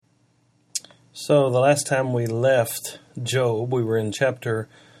So the last time we left Job, we were in chapter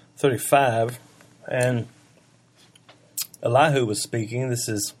 35, and Elihu was speaking. This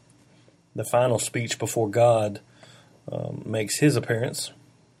is the final speech before God makes his appearance.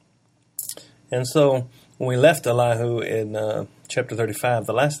 And so when we left Elihu in chapter 35,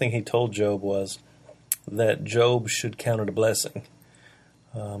 the last thing he told Job was that Job should count it a blessing,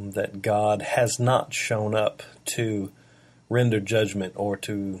 that God has not shown up to render judgment or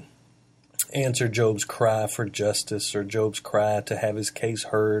to answer Job's cry for justice or Job's cry to have his case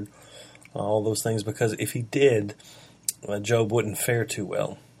heard, all those things, because if he did, Job wouldn't fare too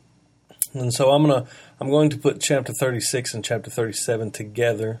well. And so I'm going to put chapter 36 and chapter 37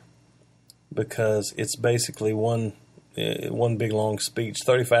 together because it's basically one big long speech.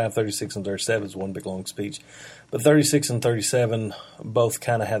 35, 36, and 37 is one big long speech. But 36 and 37 both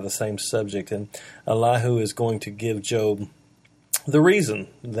kind of have the same subject, and Elihu is going to give Job the reason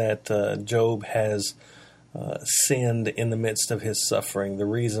that Job has sinned in the midst of his suffering, the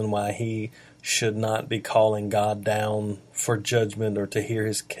reason why he should not be calling God down for judgment or to hear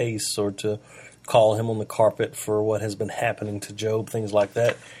his case or to call him on the carpet for what has been happening to Job, things like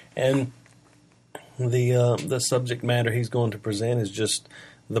that. And the subject matter he's going to present is just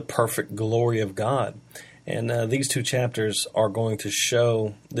the perfect glory of God. And these two chapters are going to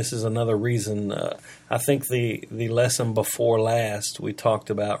show, this is another reason, I think the lesson before last, we talked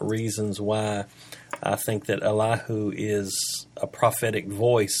about reasons why I think that Elihu is a prophetic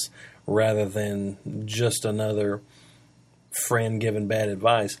voice rather than just another friend giving bad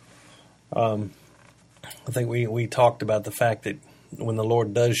advice. I think we talked about the fact that when the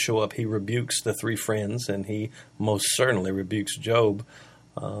Lord does show up, he rebukes the three friends, and he most certainly rebukes Job,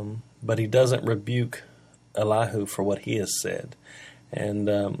 but he doesn't rebuke Elihu for what he has said.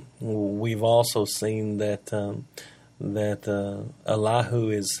 And we've also seen that Elihu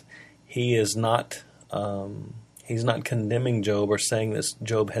is not he's not condemning Job or saying that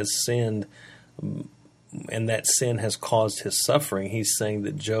Job has sinned and that sin has caused his suffering. He's saying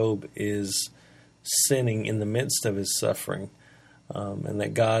that Job is sinning in the midst of his suffering, and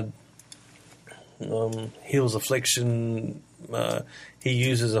that God heals affliction. He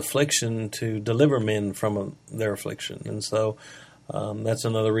uses affliction to deliver men from their affliction. And so that's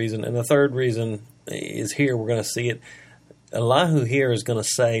another reason. And the third reason is here. We're going to see it. Elihu here is going to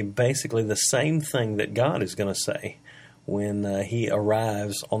say basically the same thing that God is going to say when he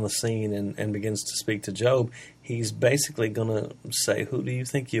arrives on the scene and begins to speak to Job. He's basically going to say, who do you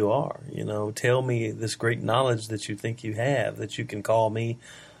think you are? You know, tell me this great knowledge that you think you have, that you can call me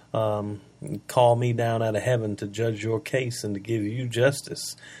down out of heaven to judge your case and to give you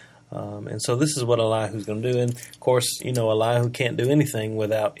justice. And so this is what Elihu's going to do. And of course, Elihu can't do anything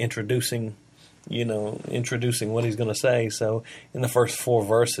without introducing what he's going to say. So in the first 4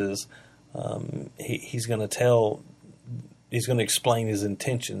 verses, he's going to explain his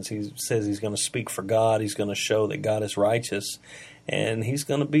intentions. He says he's going to speak for God. He's going to show that God is righteous. And he's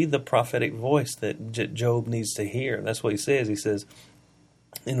going to be the prophetic voice that Job needs to hear. And that's what he says. He says,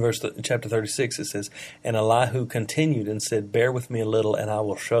 in chapter 36, it says, "And Elihu continued and said, 'Bear with me a little, and I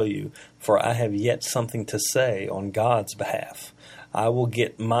will show you, for I have yet something to say on God's behalf. I will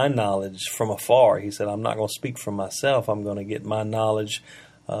get my knowledge from afar.'" He said, "I'm not going to speak for myself. I'm going to get my knowledge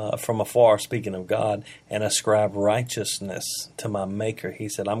from afar," speaking of God, "and ascribe righteousness to my Maker." He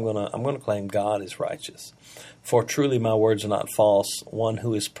said, I'm going to claim God is righteous. "For truly my words are not false. One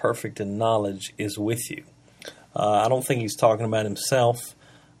who is perfect in knowledge is with you." I don't think he's talking about himself.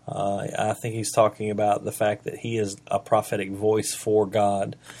 I think he's talking about the fact that he is a prophetic voice for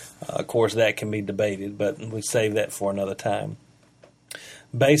God. Of course, that can be debated, but we save that for another time.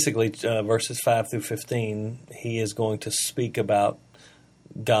 Basically, verses 5 through 15, he is going to speak about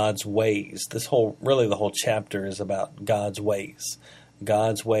God's ways. The whole chapter is about God's ways.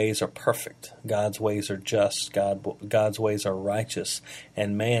 God's ways are perfect. God's ways are just. God's ways are righteous.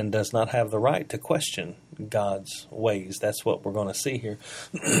 And man does not have the right to question God's ways. That's what we're going to see here.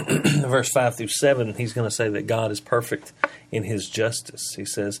 Verse 5 through 7, he's going to say that God is perfect in his justice. He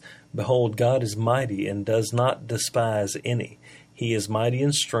says, "Behold, God is mighty and does not despise any. He is mighty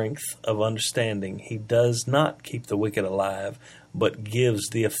in strength of understanding. He does not keep the wicked alive, but gives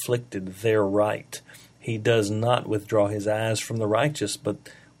the afflicted their right. He does not withdraw his eyes from the righteous, but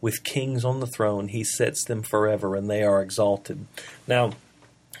with kings on the throne he sets them forever, and they are exalted." Now,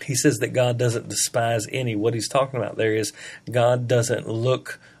 he says that God doesn't despise any. What he's talking about there is God doesn't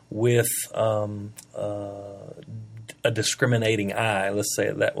look with a discriminating eye, let's say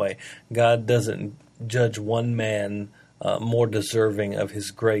it that way. God doesn't judge one man more deserving of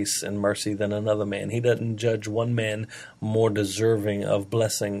his grace and mercy than another man. He doesn't judge one man more deserving of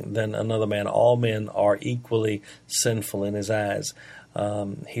blessing than another man. All men are equally sinful in his eyes.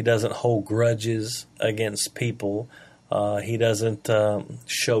 He doesn't hold grudges against people. He doesn't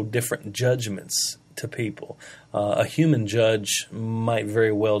show different judgments to people. A human judge might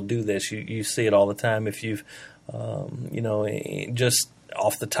very well do this. You see it all the time. If you've, just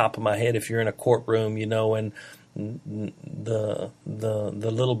off the top of my head, if you're in a courtroom, and the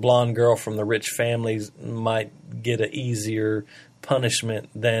little blonde girl from the rich families might get an easier punishment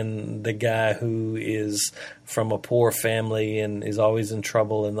than the guy who is from a poor family and is always in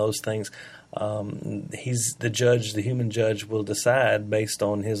trouble and those things. He's the judge. The human judge will decide based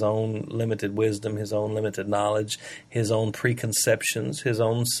on his own limited wisdom, his own limited knowledge, his own preconceptions, his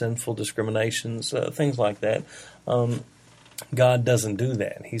own sinful discriminations, things like that. God doesn't do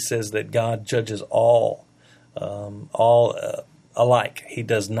that. He says that God judges all alike. He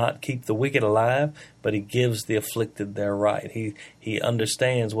does not keep the wicked alive, but he gives the afflicted their right. He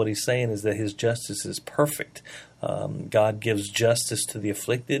understands what he's saying is that his justice is perfect. God gives justice to the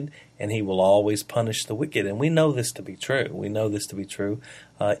afflicted, and he will always punish the wicked. And we know this to be true. We know this to be true,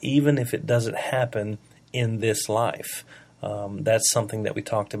 even if it doesn't happen in this life. That's something that we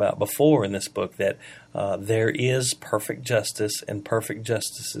talked about before in this book, that there is perfect justice, and perfect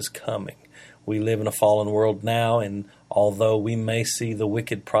justice is coming. We live in a fallen world now, and although we may see the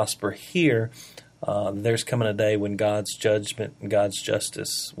wicked prosper here, there's coming a day when God's judgment and God's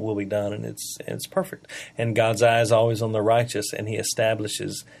justice will be done, and it's perfect. And God's eye is always on the righteous, and He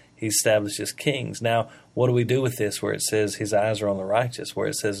establishes kings. Now, what do we do with this, where it says His eyes are on the righteous, where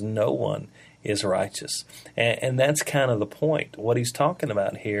it says no one is righteous? And that's kind of the point. What he's talking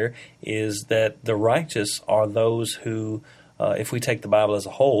about here is that the righteous are those who, if we take the Bible as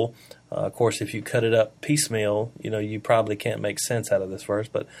a whole, of course, if you cut it up piecemeal, you probably can't make sense out of this verse.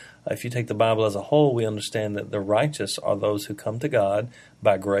 But if you take the Bible as a whole, we understand that the righteous are those who come to God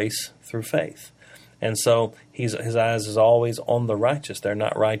by grace through faith. And so his eyes is always on the righteous. They're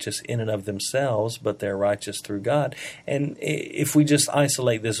not righteous in and of themselves, but they're righteous through God. And if we just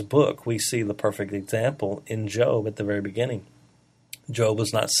isolate this book, we see the perfect example in Job at the very beginning. Job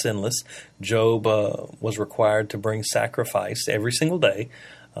was not sinless. Job was required to bring sacrifice every single day,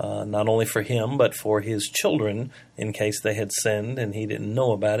 not only for him, but for his children in case they had sinned and he didn't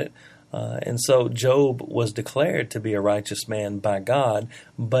know about it. And so Job was declared to be a righteous man by God,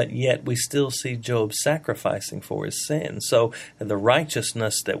 but yet we still see Job sacrificing for his sin. So the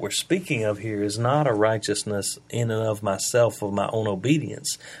righteousness that we're speaking of here is not a righteousness in and of myself, of my own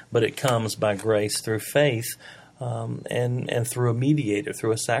obedience, but it comes by grace through faith, and through a mediator,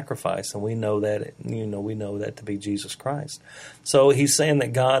 through a sacrifice, and we know that to be Jesus Christ. So he's saying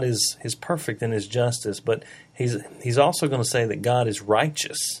that God is perfect in His justice, but he's also going to say that God is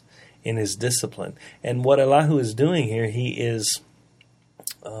righteous in His discipline. And what Elihu is doing here, he's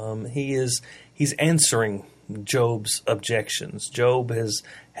answering Job's objections. Job has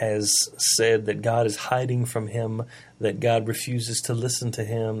said that God is hiding from him, that God refuses to listen to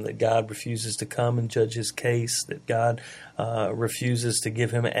him, that God refuses to come and judge his case, that God refuses to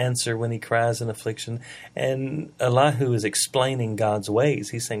give him an answer when he cries in affliction. And Elihu is explaining God's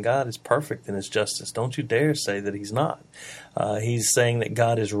ways. He's saying God is perfect in His justice. Don't you dare say that He's not. He's saying that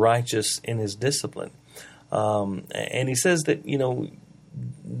God is righteous in His discipline. And he says that,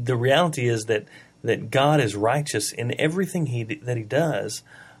 the reality is that God is righteous in everything that He does,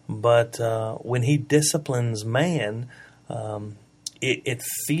 but when He disciplines man, it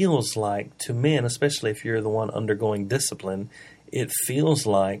feels like, to men, especially if you're the one undergoing discipline, it feels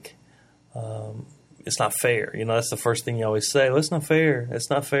like it's not fair. That's the first thing you always say. Well, it's not fair. It's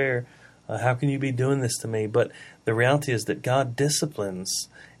not fair. How can you be doing this to me? But the reality is that God disciplines,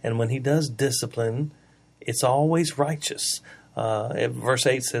 and when He does discipline, it's always righteous. Verse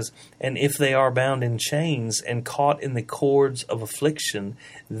 8 says, "And if they are bound in chains and caught in the cords of affliction,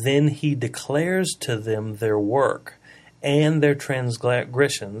 then He declares to them their work and their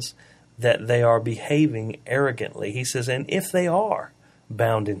transgressions, that they are behaving arrogantly." He says, and if they are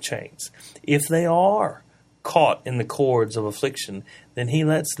bound in chains, if they are caught in the cords of affliction, then He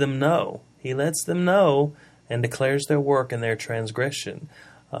lets them know. He lets them know and declares their work and their transgression.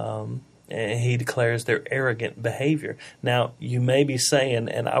 And He declares their arrogant behavior. Now, you may be saying,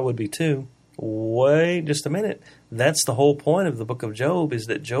 and I would be too, wait just a minute. That's the whole point of the book of Job, is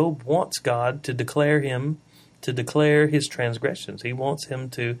that Job wants God to declare His transgressions. He wants Him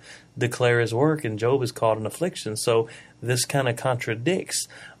to declare His work, and Job is caught in affliction. So this kind of contradicts.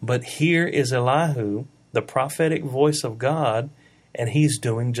 But here is Elihu, the prophetic voice of God, and he's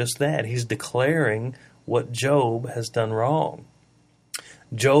doing just that. He's declaring what Job has done wrong.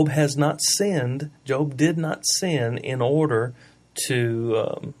 Job has not sinned. Job did not sin in order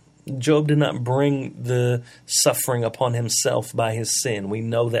to... Job did not bring the suffering upon himself by his sin. We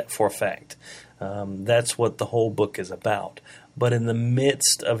know that for a fact. That's what the whole book is about. But in the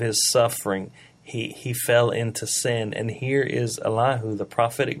midst of his suffering, he fell into sin. And here is Elihu, the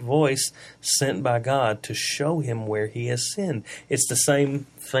prophetic voice sent by God to show him where he has sinned. It's the same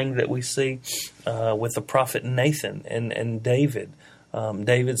thing that we see with the prophet Nathan and David.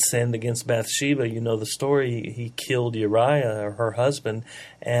 David sinned against Bathsheba. You know the story. He killed Uriah, her husband,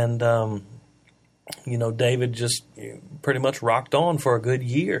 and David just pretty much rocked on for a good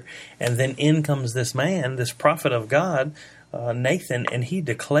year. And then in comes this man, this prophet of God, Nathan, and he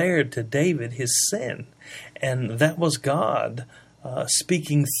declared to David his sin. And that was God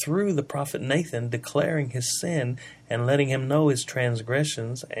speaking through the prophet Nathan, declaring his sin and letting him know his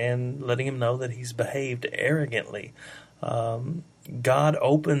transgressions and letting him know that he's behaved arrogantly. God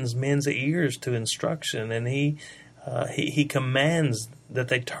opens men's ears to instruction, and he commands that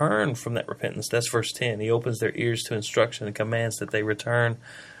they turn from that repentance. That's verse 10. He opens their ears to instruction and commands that they return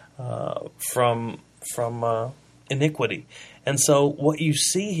from iniquity. And so what you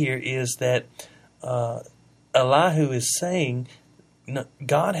see here is that Elihu is saying,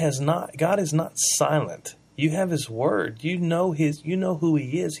 God is not silent. You have his word. You know who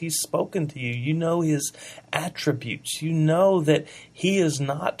he is. He's spoken to you. You know his attributes. You know that he is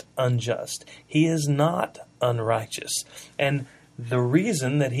not unjust. He is not unrighteous. And the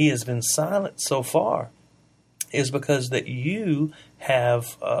reason that he has been silent so far is because that you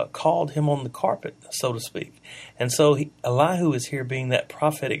have called him on the carpet, so to speak. And so Elihu is here being that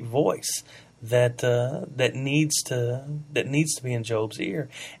prophetic voice that needs to be in Job's ear.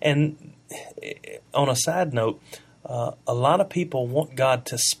 And on a side note, a lot of people want God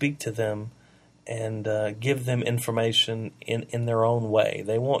to speak to them and give them information in their own way.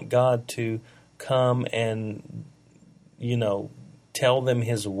 They want God to come and, tell them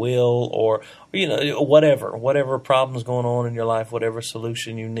his will or whatever problems going on in your life, whatever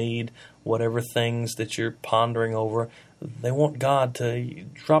solution you need, whatever things that you're pondering over. They want God to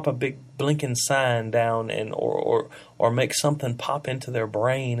drop a big blinking sign down and or make something pop into their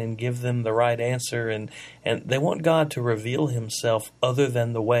brain and give them the right answer. And they want God to reveal himself other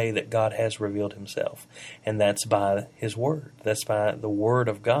than the way that God has revealed himself. And that's by his word. That's by the word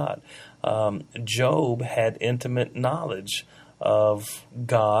of God. Job had intimate knowledge of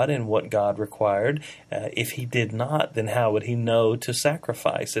God and what God required. If he did not, then how would he know to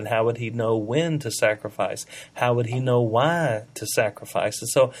sacrifice? And how would he know when to sacrifice? How would he know why to sacrifice? And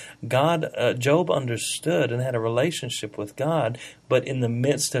so Job understood and had a relationship with God, but in the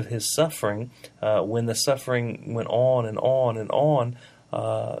midst of his suffering, when the suffering went on and on and on,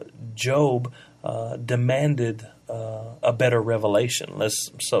 Job demanded a better revelation.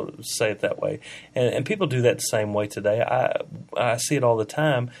 Let's say it that way. And people do that the same way today. I see it all the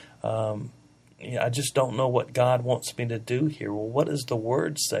time. I just don't know what God wants me to do here. Well, what does the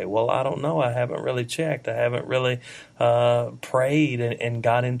Word say? Well, I don't know. I haven't really checked. I haven't really prayed and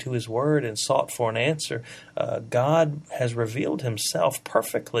got into His Word and sought for an answer. God has revealed Himself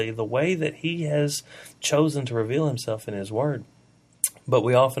perfectly the way that He has chosen to reveal Himself in His Word. But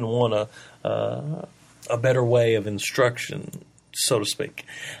we often want a better way of instruction, so to speak.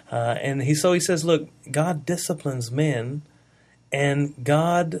 And he says, look, God disciplines men, and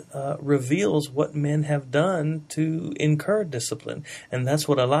God reveals what men have done to incur discipline. And that's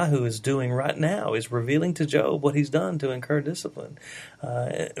what Elihu is doing right now, is revealing to Job what he's done to incur discipline.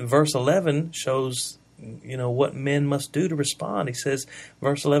 Verse 11 shows, what men must do to respond. He says,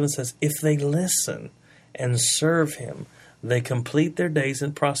 verse 11 says, if they listen and serve him, they complete their days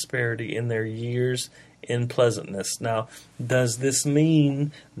in prosperity, in their years in pleasantness. Now, does this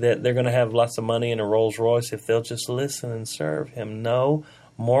mean that they're going to have lots of money and a Rolls Royce if they'll just listen and serve him? No.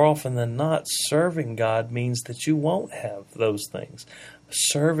 More often than not, serving God means that you won't have those things.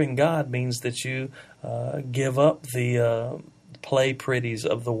 Serving God means that you give up the play pretties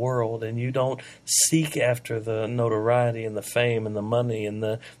of the world, and you don't seek after the notoriety and the fame and the money and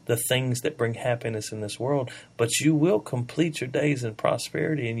the things that bring happiness in this world, but you will complete your days in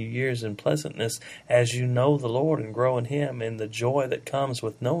prosperity and your years in pleasantness as you know the Lord and grow in Him and the joy that comes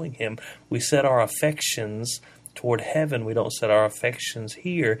with knowing Him. We set our affections toward heaven. We don't set our affections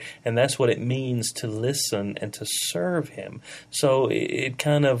here, and that's what it means to listen and to serve Him. So it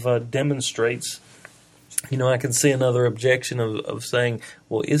kind of demonstrates. I can see another objection of saying,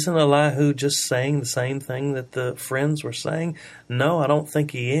 well, isn't Elihu just saying the same thing that the friends were saying? No, I don't think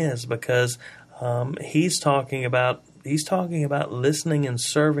he is, because he's talking about listening and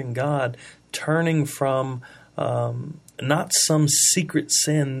serving God turning from not some secret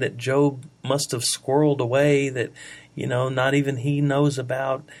sin that Job must have squirreled away that, not even he knows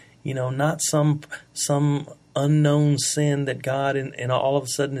about, not some unknown sin that God and all of a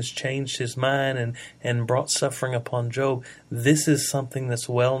sudden has changed his mind and brought suffering upon Job. This is something that's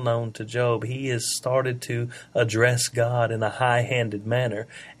well known to Job. He has started to address God in a high-handed manner,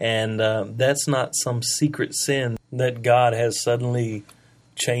 and that's not some secret sin that God has suddenly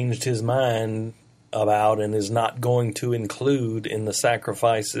changed his mind about and is not going to include in the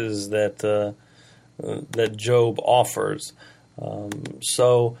sacrifices that Job offers.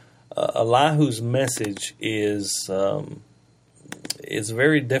 So Elihu's message is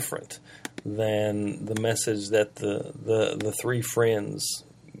very different than the message that the three friends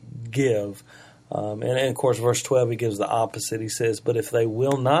give. And of course, verse 12, he gives the opposite. He says, "But if they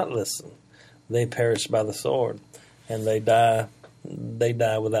will not listen, they perish by the sword, and they die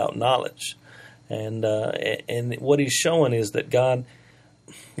without knowledge." And what he's showing is that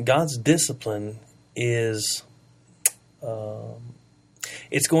God's discipline is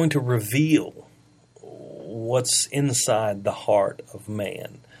it's going to reveal what's inside the heart of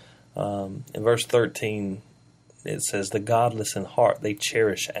man. In verse 13, it says, "The godless in heart, they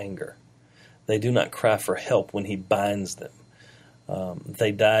cherish anger. They do not cry for help when he binds them.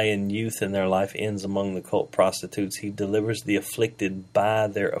 They die in youth, and their life ends among the cult prostitutes. He delivers the afflicted by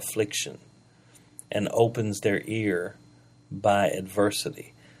their affliction and opens their ear by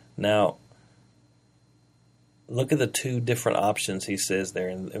adversity." Now, look at the two different options he says there.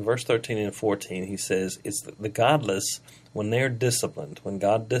 In verse 13 and 14, he says, it's the godless, when they're disciplined, when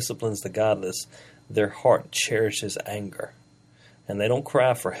God disciplines the godless, their heart cherishes anger. And they don't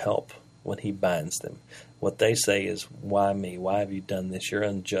cry for help when he binds them. What they say is, "Why me? Why have you done this? You're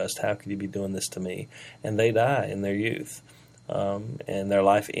unjust. How could you be doing this to me?" And they die in their youth. And their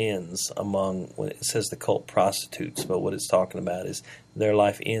life ends among, when it says the cult prostitutes, but what it's talking about is their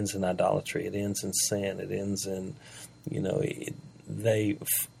life ends in idolatry. It ends in sin. It ends in, they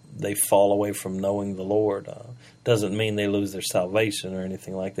fall away from knowing the Lord. Doesn't mean they lose their salvation or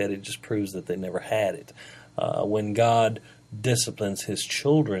anything like that. It just proves that they never had it. When God disciplines his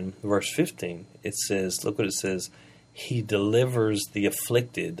children, verse 15, it says, look what it says, "He delivers the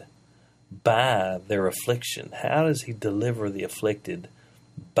afflicted by their affliction." How does he deliver the afflicted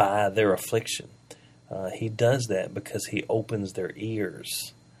by their affliction? He does that because he opens their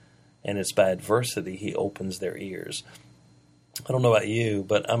ears. And it's by adversity he opens their ears. I don't know about you,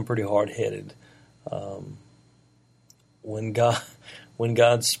 but I'm pretty hard-headed. When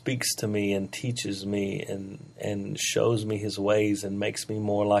God speaks to me and teaches me and shows me his ways and makes me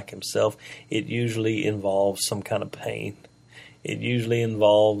more like himself, it usually involves some kind of pain. It usually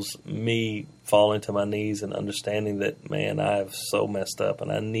involves me falling to my knees and understanding that, man, I've so messed up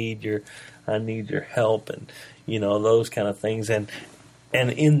and I need your help and those kind of things. And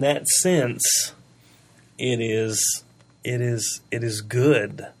in that sense, it is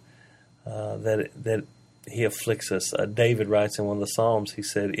good that he afflicts us. David writes in one of the Psalms, he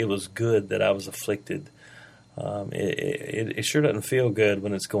said, "It was good that I was afflicted." It sure doesn't feel good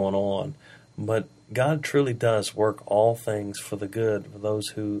when it's going on, but God truly does work all things for the good of those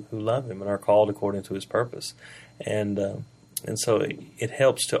who love him and are called according to his purpose. And so it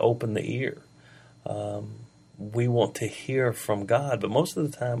helps to open the ear. We want to hear from God, but most of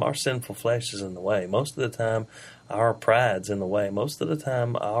the time our sinful flesh is in the way. Most of the time our pride's in the way. Most of the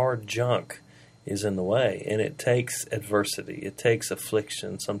time our junk is in the way. And it takes adversity. It takes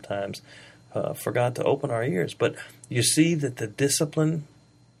affliction sometimes for God to open our ears. But you see that the discipline,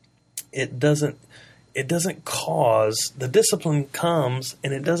 it doesn't cause, the discipline comes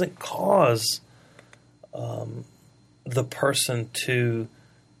and it doesn't cause the person to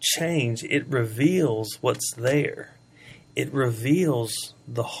change. It reveals what's there. It reveals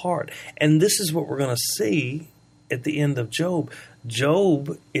the heart. And this is what we're going to see at the end of Job.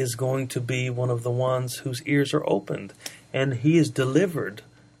 Job is going to be one of the ones whose ears are opened, and he is delivered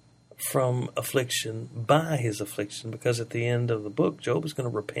from affliction by his affliction, because at the end of the book, Job is going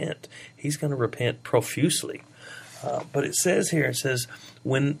to repent. He's going to repent profusely. But it says here, it says,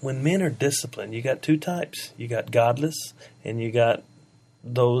 when men are disciplined, you got two types. You got godless, and you got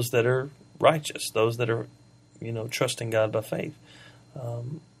those that are righteous, those that are, trusting God by faith.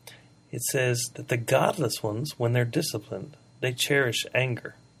 It says that the godless ones, when they're disciplined, they cherish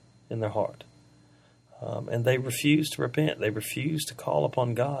anger in their heart. And they refuse to repent. They refuse to call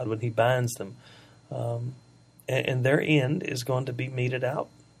upon God when he binds them. And their end is going to be meted out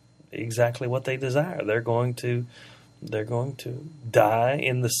exactly what they desire. They're going to die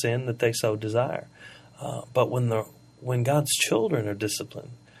in the sin that they so desire. But when God's children are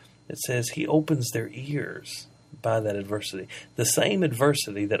disciplined, It says he opens their ears by that adversity. The same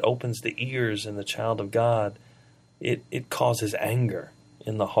adversity that opens the ears in the child of God, it causes anger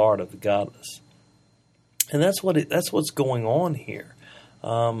in the heart of the godless. And that's what's going on here.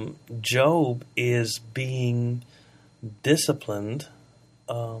 Job is being disciplined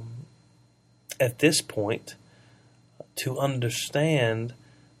at this point to understand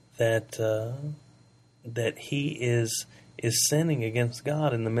that he is sinning against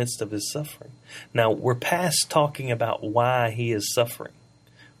God in the midst of his suffering. Now, we're past talking about why he is suffering.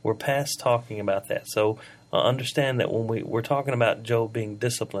 We're past talking about that. So understand that when we're talking about Job being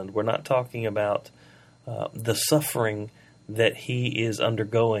disciplined, we're not talking about the suffering that he is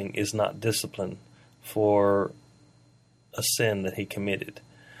undergoing is not discipline for a sin that he committed.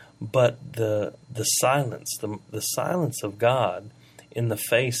 But the silence of God in the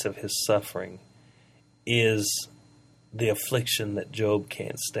face of his suffering is the affliction that Job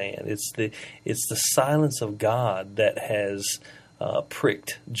can't stand. It's the silence of God that has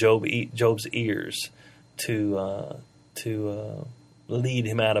pricked Job's ears to lead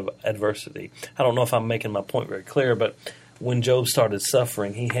him out of adversity. I don't know if I'm making my point very clear, but when Job started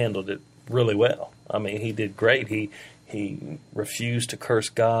suffering, he handled it really well. I mean, he did great. He refused to curse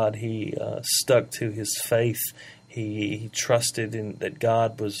God. He stuck to his faith. He trusted in that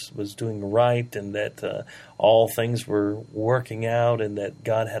God was doing right, and that all things were working out, and that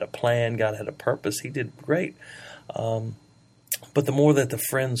God had a plan, God had a purpose. He did great. But the more that the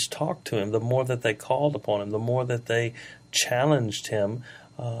friends talked to him, the more that they called upon him, the more that they challenged him,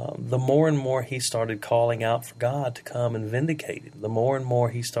 the more and more he started calling out for God to come and vindicate him. The more and more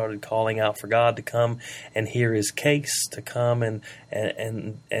he started calling out for God to come and hear his case, to come and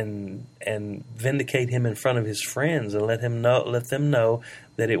vindicate him in front of his friends, and let them know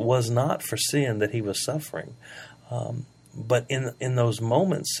that it was not for sin that he was suffering. But in those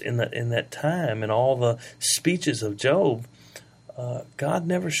moments, in that time, in all the speeches of Job, God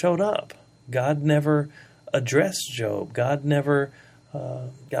never showed up. God never addressed Job. God never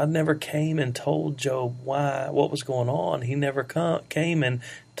came and told Job what was going on. He never came and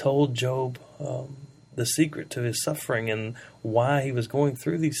told Job the secret to his suffering and why he was going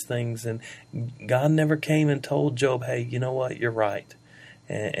through these things. And God never came and told Job, hey, you know what, you're right.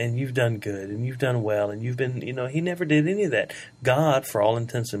 And you've done good, and you've done well, and you've been, he never did any of that. God, for all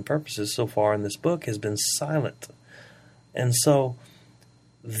intents and purposes so far in this book, has been silent. And so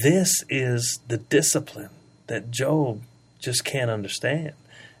this is the discipline that Job just can't understand.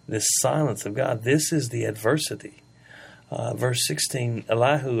 This silence of God. This is the adversity. Verse 16,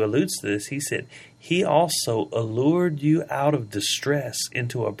 Elihu alludes to this. He said, he also allured you out of distress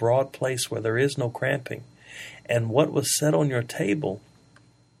into a broad place where there is no cramping. And what was set on your table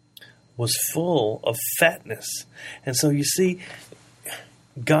was full of fatness. And so you see,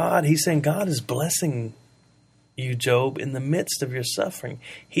 he's saying God is blessing you, Job, in the midst of your suffering.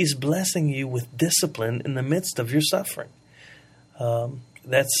 He's blessing you with discipline in the midst of your suffering.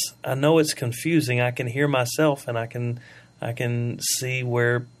 I know it's confusing. I can hear myself, and I can see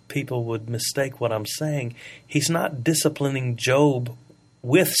where people would mistake what I'm saying. He's not disciplining Job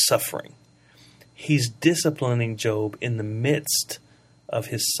with suffering. He's disciplining Job in the midst of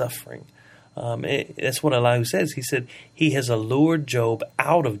his suffering. That's what Elihu says. He said he has allured Job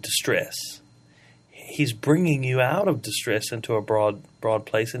out of distress. He's bringing you out of distress into a broad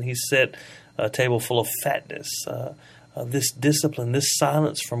place, and he's set a table full of fatness. This discipline, this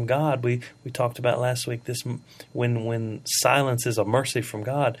silence from God, we talked about last week. This when silence is a mercy from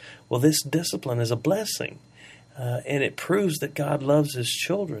God. Well, this discipline is a blessing, and it proves that God loves His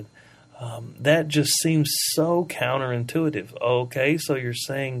children. That just seems so counterintuitive. Okay, so you're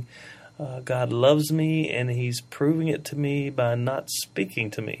saying God loves me, and He's proving it to me by not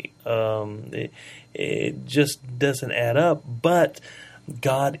speaking to me. It just doesn't add up. But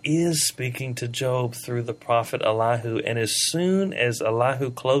God is speaking to Job through the prophet Elihu, and as soon as Elihu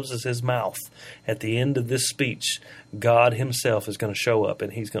closes his mouth at the end of this speech, God Himself is going to show up,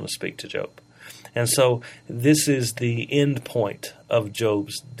 and He's going to speak to Job. And so this is the end point of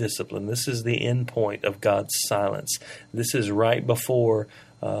Job's discipline. This is the end point of God's silence. This is right before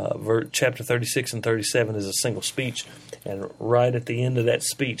chapter 36 and 37 is a single speech. And right at the end of that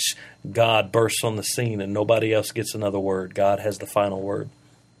speech, God bursts on the scene and nobody else gets another word. God has the final word.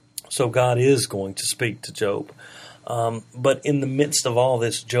 So God is going to speak to Job. But in the midst of all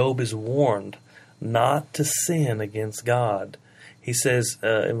this, Job is warned not to sin against God. He says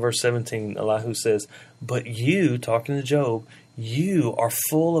in verse 17, Elihu says, but you, talking to Job, you are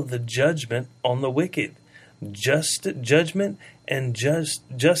full of the judgment on the wicked. Judgment and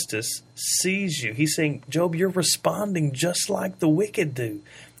justice seize you. He's saying, Job, you're responding just like the wicked do.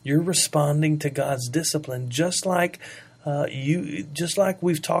 You're responding to God's discipline, just like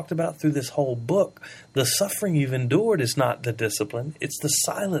we've talked about through this whole book. The suffering you've endured is not the discipline; it's the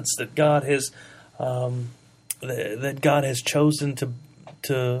silence that God has chosen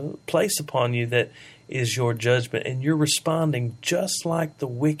to place upon you that is your judgment, and you're responding just like the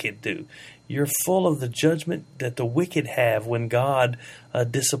wicked do. You're full of the judgment that the wicked have when God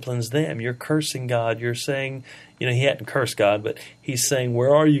disciplines them. You're cursing God. You're saying, he hadn't cursed God, but he's saying,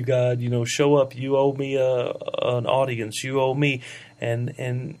 "Where are you, God? Show up. You owe me an audience. You owe me."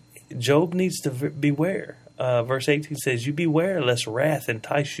 And Job needs to beware. Verse 18 says, "You beware lest wrath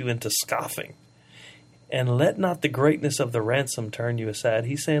entice you into scoffing, and let not the greatness of the ransom turn you aside."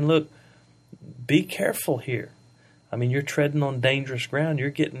 He's saying, look, be careful here. You're treading on dangerous ground. You're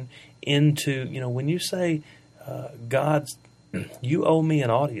getting into, when you say, God's, you owe me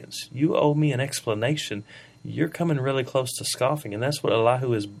an audience, you owe me an explanation, you're coming really close to scoffing. And that's what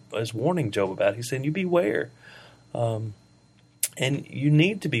Elihu is warning Job about. He's saying, you beware. And you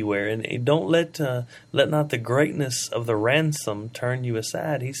need to beware. And don't let not the greatness of the ransom turn you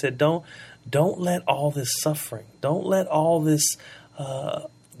aside. He said, don't let all this suffering, don't let all this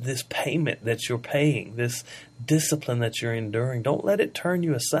payment that you're paying, this discipline that you're enduring, don't let it turn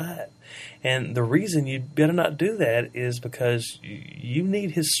you aside. And the reason you better not do that is because you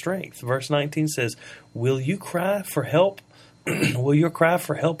need His strength. Verse 19 says, "Will you cry for help? Will your cry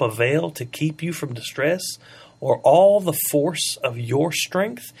for help avail to keep you from distress, or all the force of your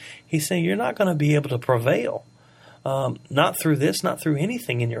strength?" He's saying you're not going to be able to prevail. Not through this, not through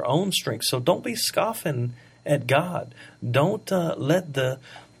anything in your own strength. So don't be scoffing at God. Don't let the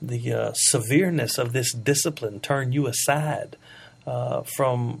severeness of this discipline turn you aside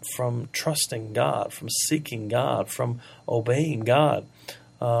from trusting God, from seeking God, from obeying God.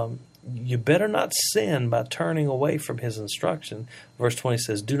 You better not sin by turning away from His instruction. Verse 20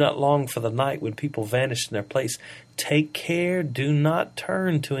 says, "Do not long for the night when people vanish in their place. Take care, do not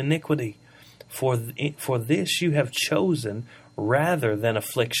turn to iniquity. For this you have chosen rather than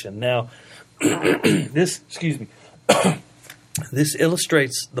affliction." Now, this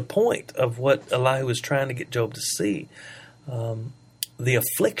illustrates the point of what Elihu is trying to get Job to see. The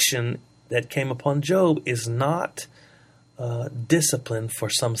affliction that came upon Job is not discipline for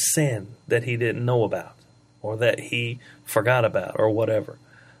some sin that he didn't know about, or that he forgot about, or whatever.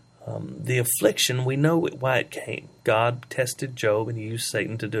 The affliction, we know why it came. God tested Job and He used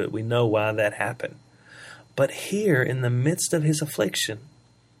Satan to do it. We know why that happened. But here, in the midst of his affliction,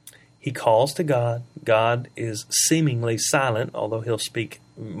 he calls to God. God is seemingly silent, although He'll speak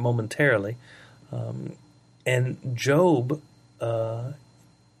momentarily. And Job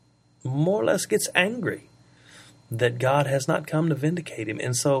more or less gets angry that God has not come to vindicate him.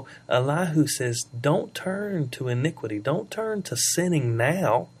 And so Elihu says, don't turn to iniquity. Don't turn to sinning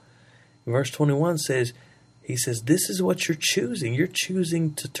now. Verse 21 says, he says, this is what you're choosing. You're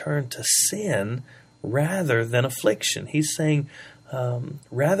choosing to turn to sin rather than affliction. He's saying,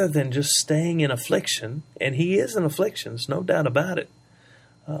 rather than just staying in affliction, and he is in affliction, there's no doubt about it,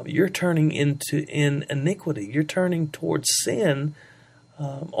 you're turning in iniquity. You're turning towards sin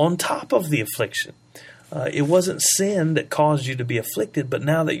on top of the affliction. It wasn't sin that caused you to be afflicted, but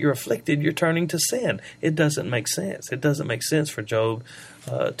now that you're afflicted, you're turning to sin. It doesn't make sense. It doesn't make sense for Job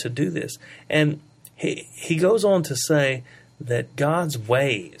to do this. And he goes on to say that God's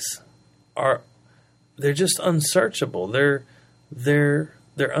ways they're just unsearchable. They're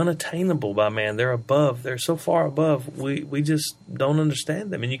unattainable by man. They're above. They're so far above. We just don't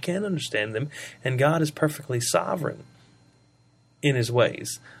understand them, and you can't understand them. And God is perfectly sovereign in His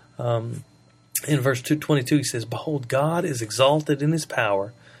ways. In verse 222, he says, "Behold, God is exalted in His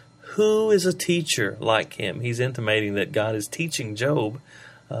power. Who is a teacher like Him?" He's intimating that God is teaching Job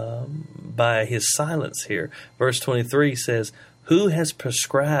by His silence here. Verse 23 says, "Who has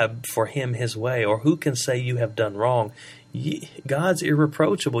prescribed for him his way, or who can say you have done wrong?" God's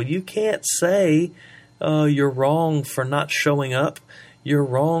irreproachable. You can't say you're wrong for not showing up. You're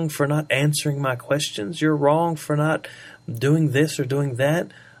wrong for not answering my questions. You're wrong for not doing this or doing that.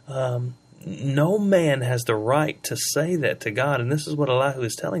 No man has the right to say that to God. And this is what Elihu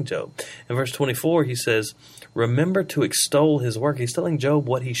is telling Job. In verse 24, he says, "Remember to extol His work." He's telling Job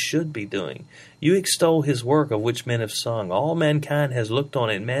what he should be doing. "You extol His work of which men have sung. All mankind has looked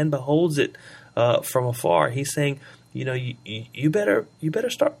on it. Man beholds it from afar." He's saying, you better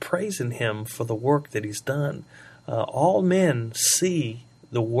start praising Him for the work that He's done. All men see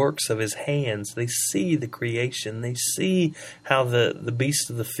the works of His hands. They see the creation. They see how the beasts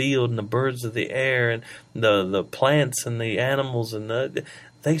of the field and the birds of the air and the plants and the animals and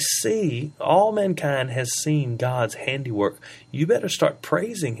they see, all mankind has seen God's handiwork. You better start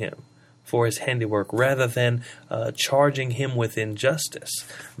praising him for his handiwork rather than charging him with injustice,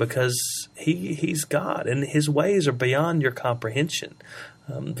 because he's God and his ways are beyond your comprehension.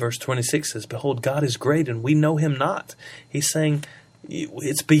 Verse 26 says, "Behold, God is great and we know him not." He's saying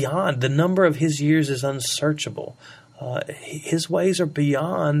it's beyond. The number of his years is unsearchable. His ways are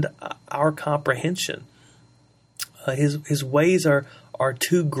beyond our comprehension. His ways are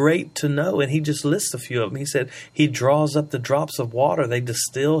too great to know, and he just lists a few of them. He said he draws up the drops of water. They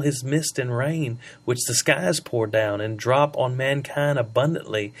distill his mist and rain, which the skies pour down and drop on mankind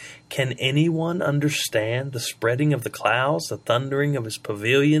abundantly. Can anyone understand the spreading of the clouds, the thundering of his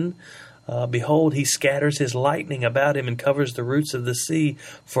pavilion? Behold, he scatters his lightning about him and covers the roots of the sea.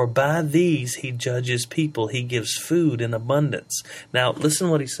 For by these he judges people. He gives food in abundance. Now, listen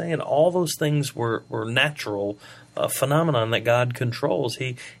to what he's saying. All those things were natural phenomenon that God controls.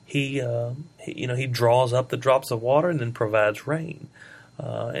 He draws up the drops of water and then provides rain.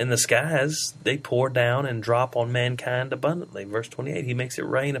 In the skies, they pour down and drop on mankind abundantly. Verse 28, he makes it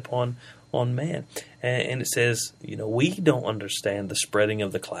rain upon man. And it says, we don't understand the spreading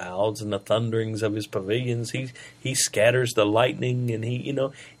of the clouds and the thunderings of his pavilions. He scatters the lightning,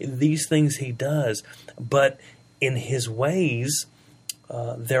 and these things he does. But in his ways,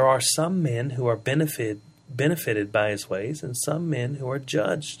 there are some men who are benefited by his ways and some men who are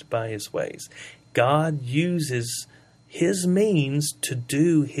judged by his ways. God uses his means to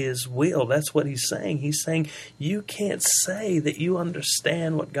do his will. That's what he's saying. He's saying you can't say that you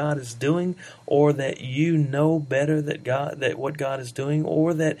understand what God is doing, or that you know better that what God is doing,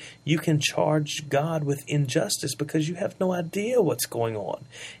 or that you can charge God with injustice because you have no idea what's going on.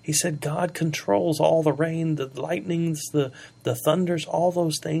 He said God controls all the rain, the lightnings, the thunders, all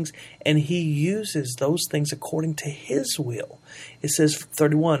those things, and he uses those things according to his will. It says,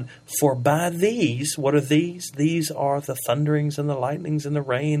 31, for by these, what are these? These are the thunderings and the lightnings and the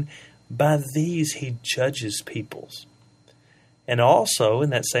rain. By these he judges peoples. And also,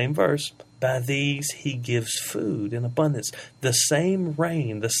 in that same verse, by these he gives food in abundance. The same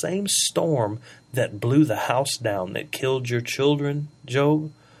rain, the same storm that blew the house down, that killed your children,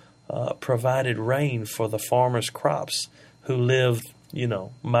 Job, provided rain for the farmer's crops who lived,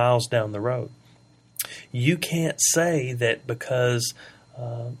 miles down the road. You can't say that because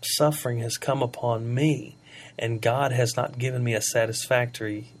suffering has come upon me and God has not given me a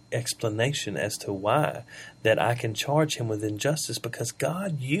satisfactory explanation as to why, that I can charge him with injustice, because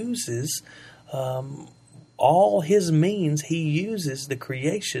God uses all his means. He uses the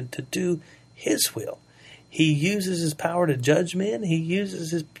creation to do his will. He uses his power to judge men. He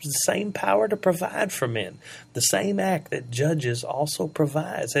uses his same power to provide for men. The same act that judges also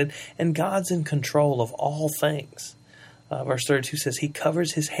provides. And God's in control of all things. Verse 32 says, he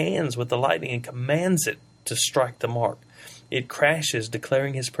covers his hands with the lightning and commands it to strike the mark. It crashes,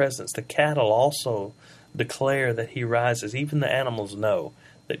 declaring his presence. The cattle also declare that he rises. Even the animals know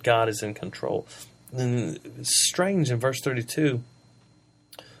that God is in control. And it's strange in verse 32.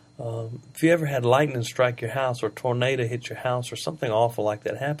 If you ever had lightning strike your house, or a tornado hit your house, or something awful like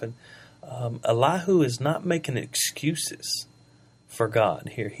that happen, Elihu is not making excuses for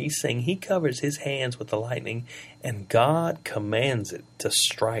God here. He's saying he covers his hands with the lightning, and God commands it to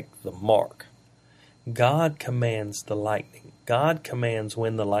strike the mark. God commands the lightning. God commands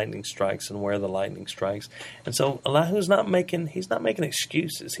when the lightning strikes and where the lightning strikes. And so Elihu's not making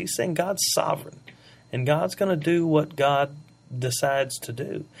excuses. He's saying God's sovereign, and God's going to do what God decides to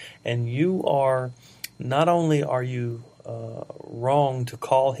do. And you are, not only are you wrong to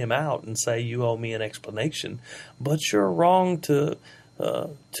call him out and say you owe me an explanation, but you're wrong to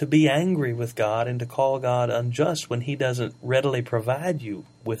be angry with God and to call God unjust when he doesn't readily provide you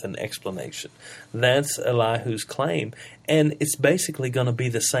with an explanation. That's Elihu's claim. And it's basically going to be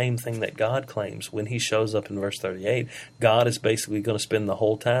the same thing that God claims when he shows up in verse 38. God is basically going to spend the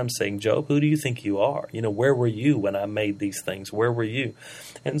whole time saying, Job, who do you think you are? Where were you when I made these things? Where were you?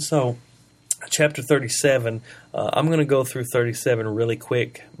 And so chapter 37, I'm going to go through 37 really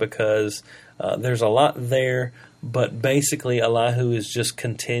quick because there's a lot there, but basically Elihu is just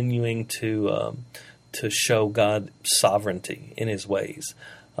continuing to show God's sovereignty in his ways.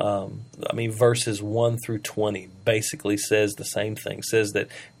 Verses 1 through 20 basically says the same thing. Says that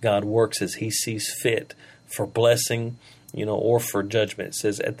God works as he sees fit for blessing, or for judgment. It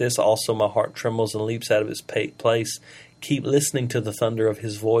says, at this also my heart trembles and leaps out of its place. Keep listening to the thunder of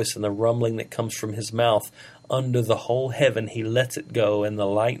his voice and the rumbling that comes from his mouth. Under the whole heaven he lets it go, and the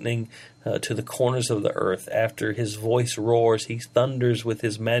lightning to the corners of the earth. After his voice roars, he thunders with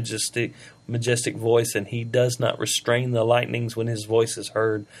his majestic voice, and he does not restrain the lightnings when his voice is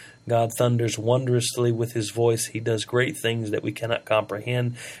heard. God thunders wondrously with his voice. He does great things that we cannot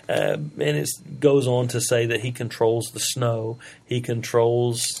comprehend. And it goes on to say that he controls the snow. He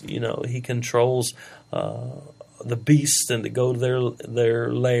controls, the beasts and to go to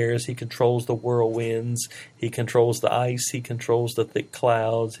their lairs. He controls the whirlwinds. He controls the ice. He controls the thick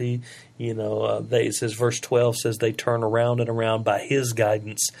clouds. It says, verse 12 says, they turn around and around by his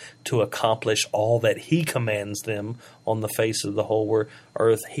guidance to accomplish all that he commands them on the face of the whole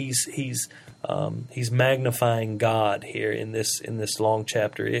earth. He's magnifying God here in this long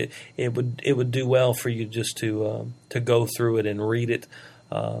chapter. It would do well for you just to go through it and read it.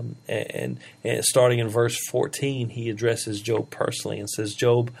 And starting in verse 14, he addresses Job personally and says,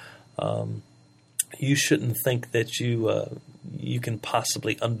 Job, you shouldn't think that you can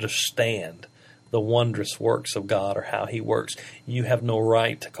possibly understand the wondrous works of God or how he works. You have no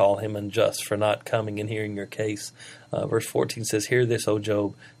right to call him unjust for not coming and hearing your case. Verse 14 says, hear this, O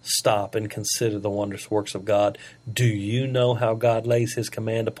Job, stop and consider the wondrous works of God. Do you know how God lays his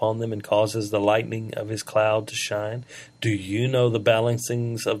command upon them and causes the lightning of his cloud to shine? Do you know the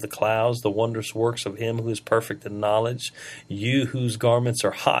balancings of the clouds, the wondrous works of him who is perfect in knowledge? You whose garments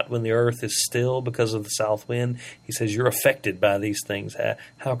are hot when the earth is still because of the south wind. He says, you're affected by these things.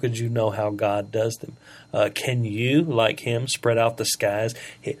 How could you know how God does them? Can you, like him, spread out the skies?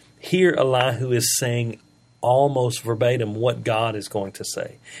 Here Elihu is saying almost verbatim what God is going to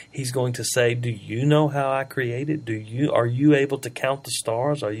say. He's going to say, do you know how I created? Are you able to count the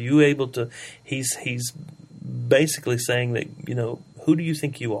stars? Are you able to? He's basically saying that, who do you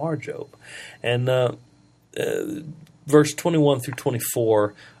think you are, Job? And verse 21 through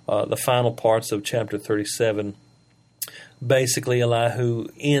 24, the final parts of chapter 37, basically Elihu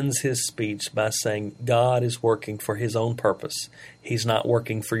ends his speech by saying God is working for his own purpose. He's not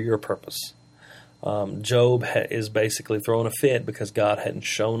working for your purpose. Job is basically throwing a fit because God hadn't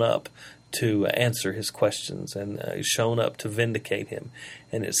shown up to answer his questions and shown up to vindicate him.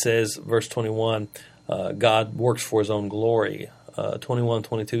 And it says, verse 21, God works for his own glory.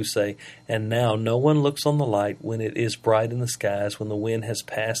 21-22 say, and now no one looks on the light when it is bright in the skies, when the wind has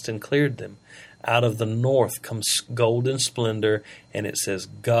passed and cleared them. Out of the north comes golden splendor, and it says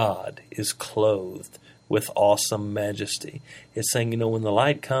God is clothed with awesome majesty. It's saying, when the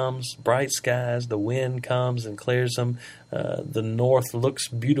light comes, bright skies, the wind comes and clears them, the north looks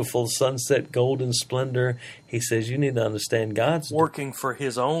beautiful, sunset, golden splendor. He says, you need to understand God's working for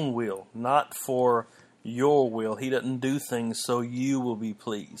his own will, not for your will. He doesn't do things so you will be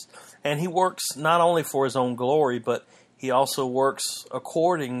pleased. And he works not only for his own glory, but he also works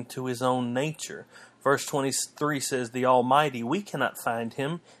according to his own nature. Verse 23 says, the Almighty, we cannot find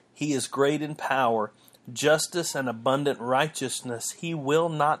him. He is great in power. Justice and abundant righteousness he will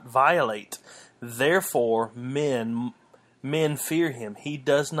not violate. Therefore men fear him. He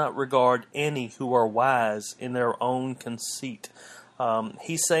does not regard any who are wise in their own conceit.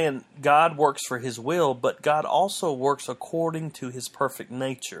 He's saying God works for his will, but God also works according to his perfect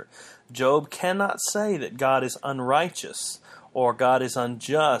nature. Job cannot say that God is unrighteous, or God is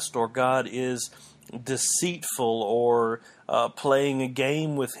unjust, or God is deceitful, or playing a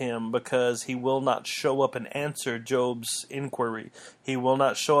game with him, because he will not show up and answer Job's inquiry. He will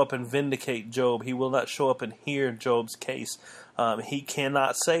not show up and vindicate Job. He will not show up and hear Job's case. He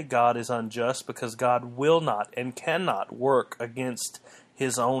cannot say God is unjust, because God will not and cannot work against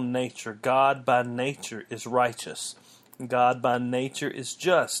his own nature. God by nature is righteous. God by nature is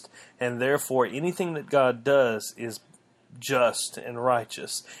just, and therefore anything that God does is just and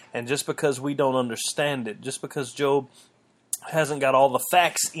righteous. And just because we don't understand it, just because Job hasn't got all the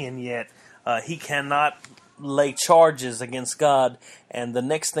facts in yet, he cannot lay charges against God. And the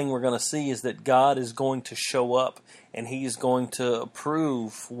next thing we're going to see is that God is going to show up, and he's going to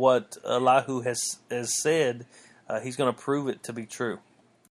prove what Elihu has said. He's going to prove it to be true.